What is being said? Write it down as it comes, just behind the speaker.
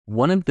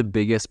One of the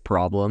biggest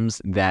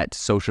problems that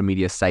social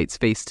media sites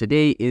face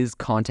today is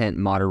content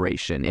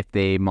moderation. If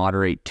they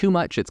moderate too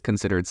much, it's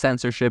considered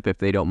censorship. If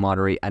they don't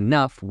moderate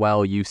enough,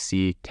 well, you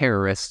see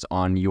terrorists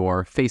on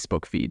your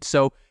Facebook feed.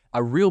 So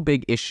a real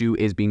big issue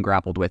is being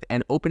grappled with,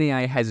 and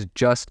OpenAI has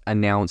just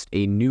announced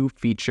a new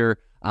feature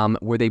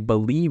where they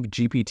believe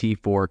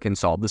GPT-4 can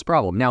solve this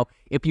problem. Now,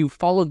 if you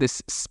follow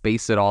this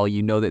space at all,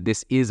 you know that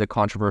this is a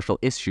controversial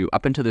issue.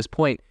 Up until this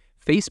point,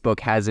 Facebook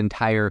has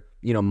entire,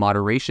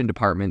 moderation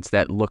departments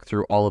that look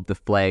through all of the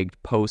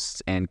flagged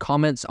posts and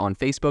comments on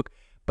Facebook.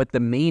 But the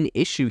main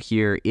issue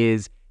here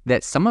is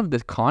that some of the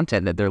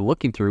content that they're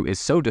looking through is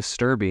so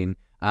disturbing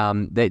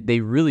that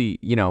they really,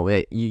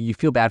 you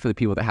feel bad for the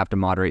people that have to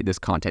moderate this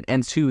content.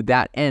 And to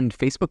that end,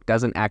 Facebook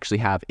doesn't actually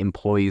have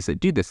employees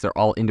that do this. They're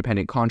all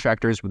independent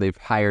contractors where they've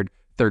hired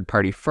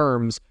third-party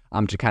firms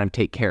to kind of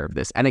take care of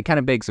this. And it kind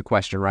of begs the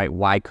question, right?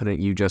 Why couldn't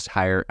you just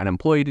hire an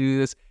employee to do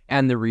this?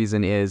 And the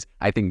reason is,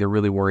 I think they're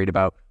really worried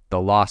about the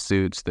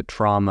lawsuits, the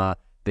trauma.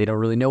 They don't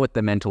really know what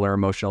the mental or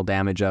emotional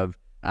damage of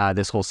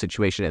this whole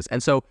situation is.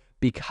 And so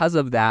because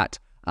of that,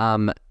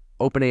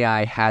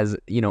 OpenAI has,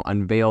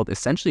 unveiled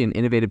essentially an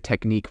innovative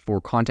technique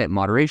for content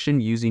moderation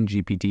using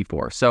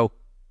GPT-4. So,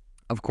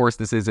 of course,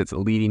 this is its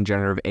leading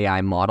generative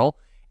AI model.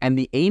 And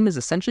the aim is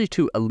essentially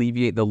to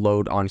alleviate the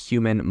load on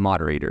human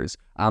moderators.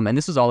 And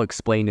this is all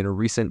explained in a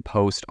recent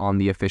post on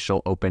the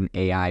official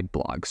OpenAI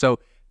blog. So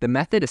the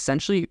method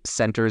essentially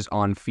centers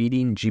on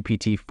feeding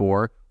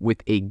GPT-4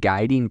 with a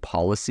guiding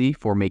policy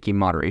for making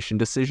moderation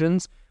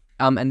decisions.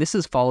 And this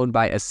is followed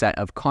by a set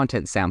of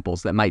content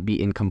samples that might be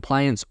in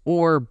compliance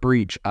or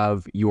breach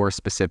of your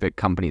specific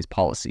company's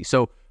policy.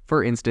 So,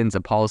 for instance,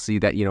 a policy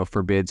that,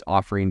 forbids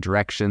offering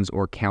directions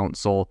or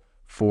counsel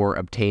for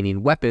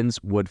obtaining weapons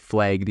would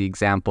flag the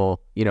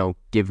example,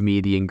 give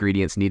me the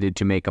ingredients needed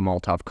to make a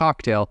Molotov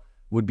cocktail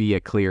would be a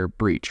clear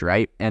breach,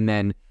 right? And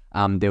then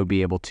they would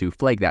be able to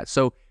flag that.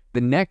 So the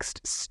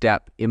next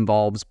step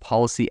involves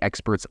policy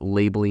experts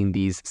labeling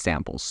these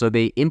samples. So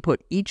they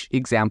input each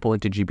example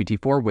into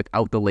GPT-4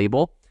 without the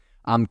label,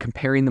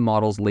 comparing the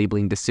model's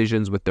labeling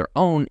decisions with their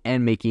own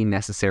and making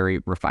necessary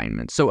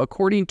refinements. So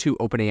according to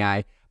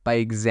OpenAI, by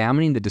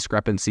examining the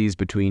discrepancies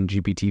between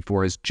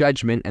GPT-4's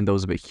judgment and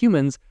those of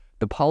humans,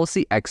 the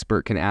policy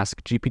expert can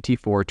ask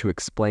GPT-4 to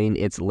explain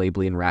its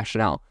labeling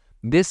rationale.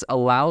 This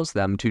allows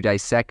them to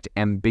dissect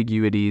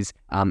ambiguities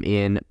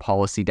in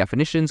policy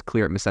definitions,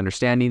 clear up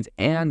misunderstandings,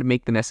 and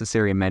make the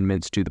necessary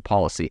amendments to the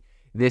policy.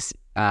 This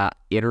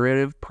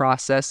iterative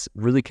process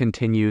really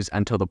continues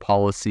until the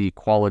policy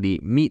quality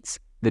meets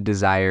the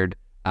desired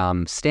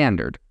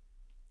standard.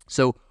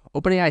 So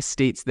OpenAI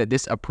states that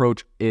this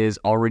approach is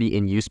already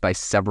in use by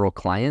several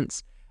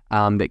clients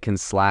that can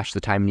slash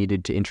the time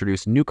needed to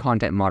introduce new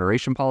content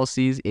moderation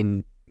policies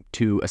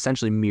into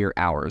essentially mere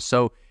hours.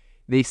 So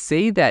they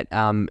say that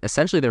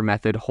essentially their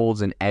method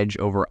holds an edge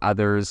over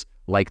others,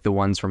 like the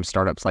ones from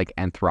startups like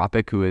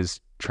Anthropic, who is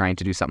trying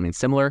to do something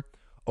similar.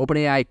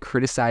 OpenAI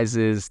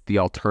criticizes the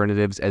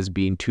alternatives as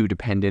being too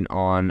dependent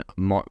on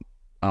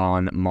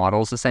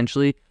models,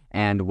 essentially,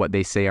 and what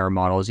they say are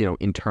models,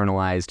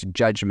 internalized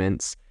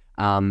judgments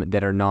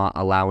that are not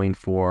allowing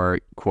for,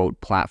 quote,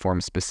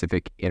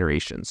 platform-specific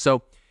iterations.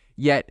 So,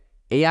 yet,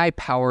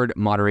 AI-powered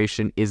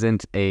moderation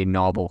isn't a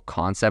novel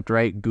concept,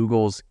 right?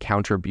 Google's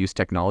counter-abuse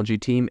technology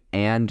team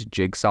and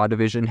Jigsaw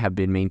division have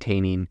been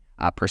maintaining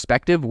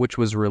Perspective, which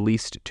was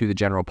released to the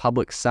general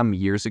public some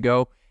years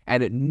ago,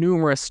 and at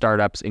numerous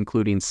startups,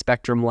 including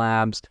Spectrum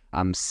Labs,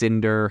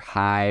 Cinder,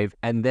 Hive,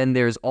 and then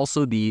there's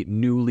also the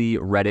newly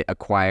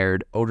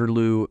Reddit-acquired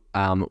Odorloo,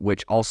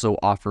 which also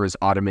offers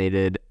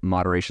automated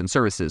moderation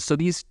services. So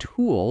these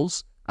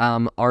tools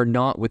are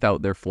not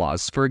without their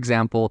flaws. For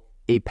example,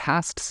 a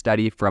past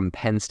study from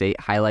Penn State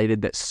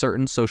highlighted that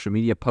certain social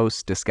media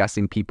posts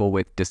discussing people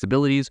with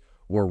disabilities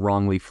were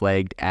wrongly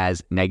flagged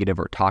as negative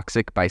or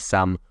toxic by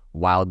some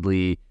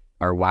widely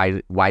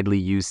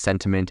used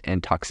sentiment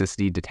and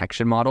toxicity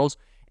detection models.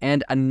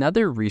 And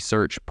another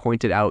research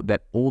pointed out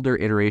that older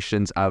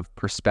iterations of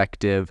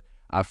Perspective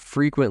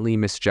frequently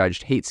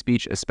misjudged hate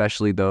speech,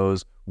 especially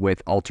those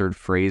with altered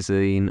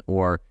phrasing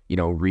or,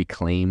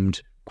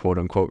 reclaimed, quote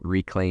unquote,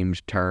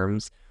 reclaimed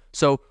terms.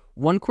 So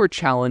one core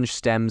challenge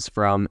stems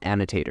from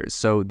annotators,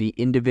 so the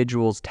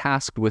individuals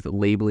tasked with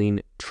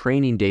labeling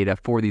training data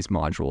for these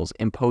modules,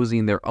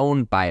 imposing their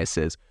own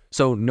biases.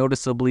 So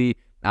noticeably,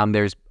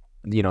 there's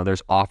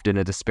often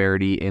a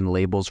disparity in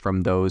labels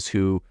from those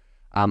who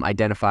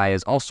identify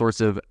as all sorts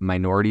of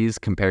minorities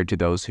compared to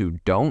those who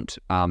don't.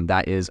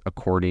 That is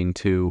according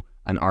to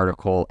an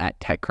article at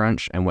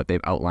TechCrunch and what they've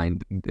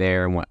outlined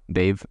there and what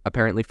they've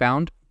apparently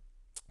found.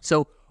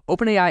 So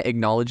OpenAI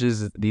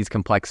acknowledges these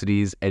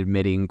complexities,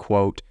 admitting,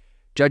 quote,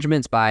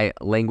 judgments by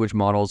language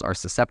models are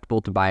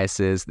susceptible to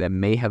biases that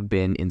may have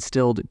been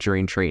instilled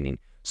during training.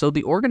 So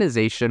the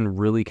organization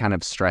really kind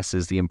of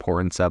stresses the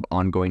importance of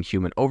ongoing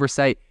human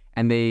oversight,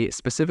 and they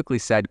specifically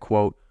said,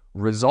 quote,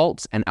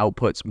 results and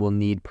outputs will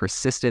need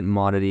persistent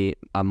monitoring,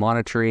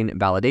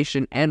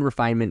 validation, and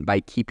refinement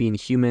by keeping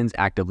humans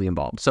actively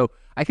involved. So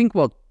I think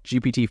while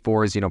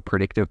GPT-4's,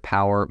 predictive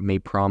power may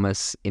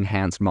promise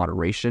enhanced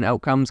moderation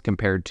outcomes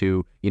compared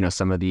to,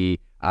 some of the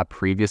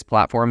previous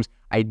platforms,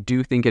 I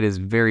do think it is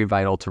very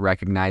vital to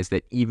recognize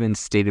that even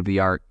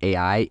state-of-the-art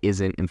AI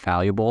isn't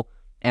infallible.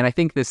 And I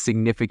think the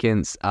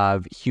significance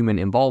of human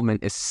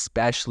involvement,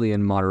 especially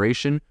in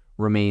moderation,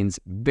 remains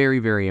very,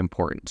 very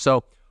important.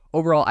 So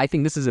overall, I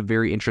think this is a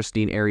very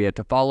interesting area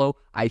to follow.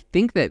 I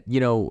think that,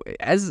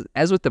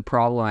 as with the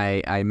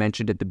problem I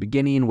mentioned at the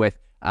beginning with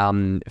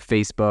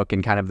Facebook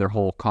and kind of their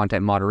whole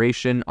content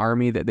moderation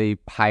army that they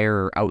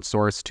hire or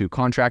outsource to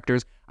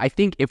contractors, I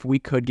think if we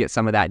could get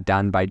some of that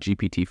done by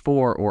GPT-4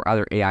 or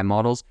other AI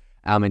models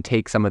and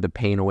take some of the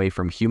pain away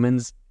from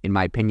humans, in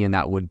my opinion,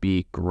 that would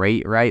be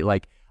great, right?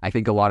 Like, I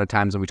think a lot of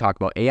times when we talk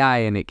about AI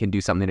and it can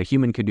do something a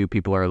human could do,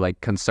 people are like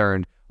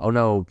concerned, oh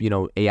no,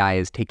 AI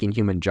is taking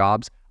human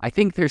jobs. I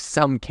think there's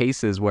some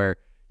cases where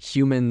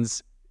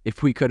humans,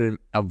 if we could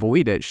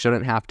avoid it,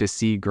 shouldn't have to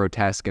see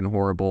grotesque and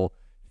horrible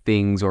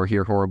things or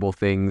hear horrible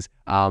things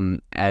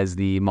as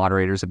the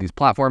moderators of these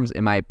platforms.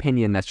 In my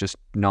opinion, that's just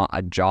not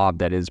a job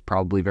that is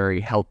probably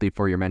very healthy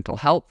for your mental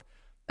health.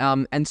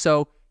 And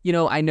so,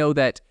 I know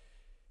that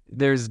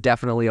there's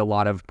definitely a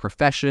lot of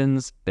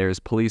professions. There's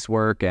police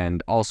work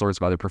and all sorts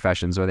of other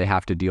professions where they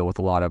have to deal with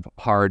a lot of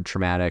hard,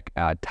 traumatic,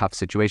 tough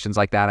situations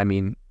like that. I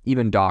mean,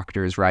 even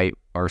doctors, right,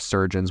 or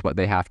surgeons, what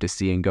they have to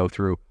see and go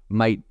through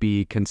might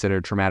be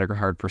considered traumatic or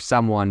hard for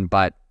someone,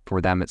 but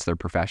for them, it's their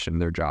profession,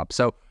 their job.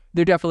 So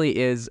there definitely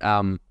is,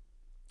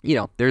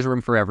 there's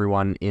room for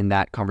everyone in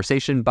that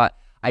conversation. But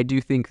I do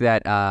think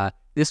that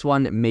this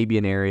one may be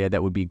an area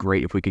that would be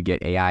great if we could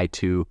get AI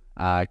to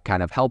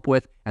kind of help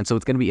with. And so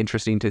it's going to be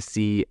interesting to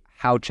see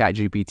how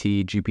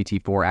ChatGPT,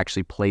 GPT-4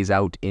 actually plays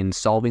out in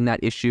solving that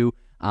issue.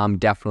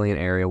 Definitely an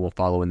area we'll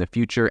follow in the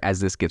future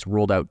as this gets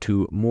rolled out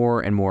to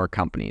more and more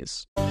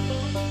companies.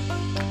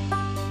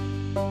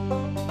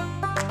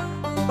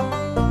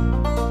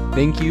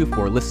 Thank you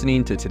for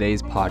listening to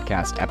today's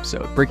podcast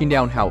episode, breaking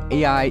down how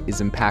AI is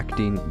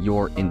impacting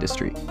your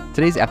industry.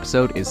 Today's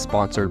episode is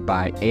sponsored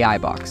by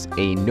AIbox,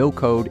 a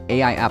no-code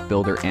AI app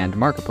builder and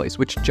marketplace,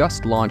 which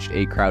just launched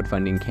a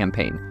crowdfunding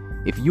campaign.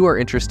 If you are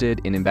interested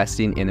in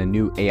investing in a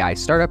new AI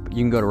startup,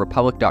 you can go to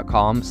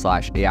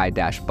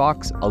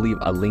republic.com/AI-box. I'll leave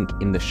a link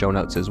in the show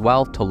notes as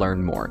well to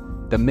learn more.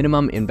 The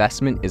minimum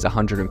investment is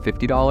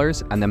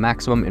 $150 and the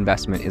maximum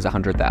investment is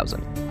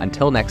 $100,000.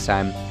 Until next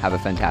time, have a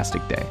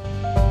fantastic day.